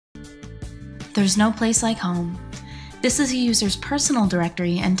There's no place like home. This is a user's personal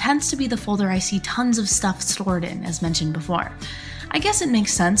directory and tends to be the folder I see tons of stuff stored in, as mentioned before. I guess it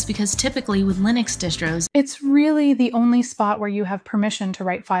makes sense because typically with Linux distros, it's really the only spot where you have permission to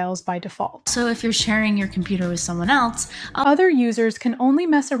write files by default. So if you're sharing your computer with someone else, other users can only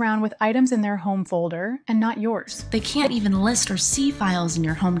mess around with items in their home folder and not yours. They can't even list or see files in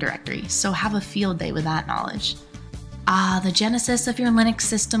your home directory, so have a field day with that knowledge. The genesis of your Linux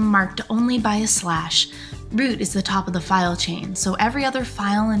system marked only by a slash. Root is the top of the file chain, so every other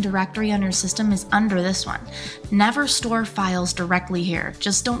file and directory on your system is under this one. Never store files directly here,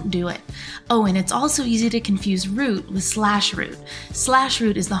 just don't do it. Oh, and it's also easy to confuse root with /root.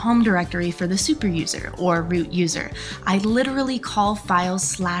 /root is the home directory for the super user, or root user. I literally call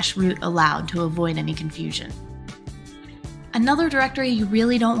files /root aloud to avoid any confusion. Another directory you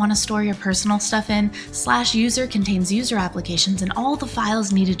really don't want to store your personal stuff in, /user contains user applications and all the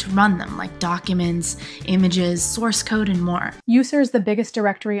files needed to run them, like documents, images, source code, and more. User is the biggest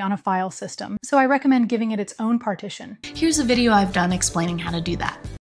directory on a file system, so I recommend giving it its own partition. Here's a video I've done explaining how to do that.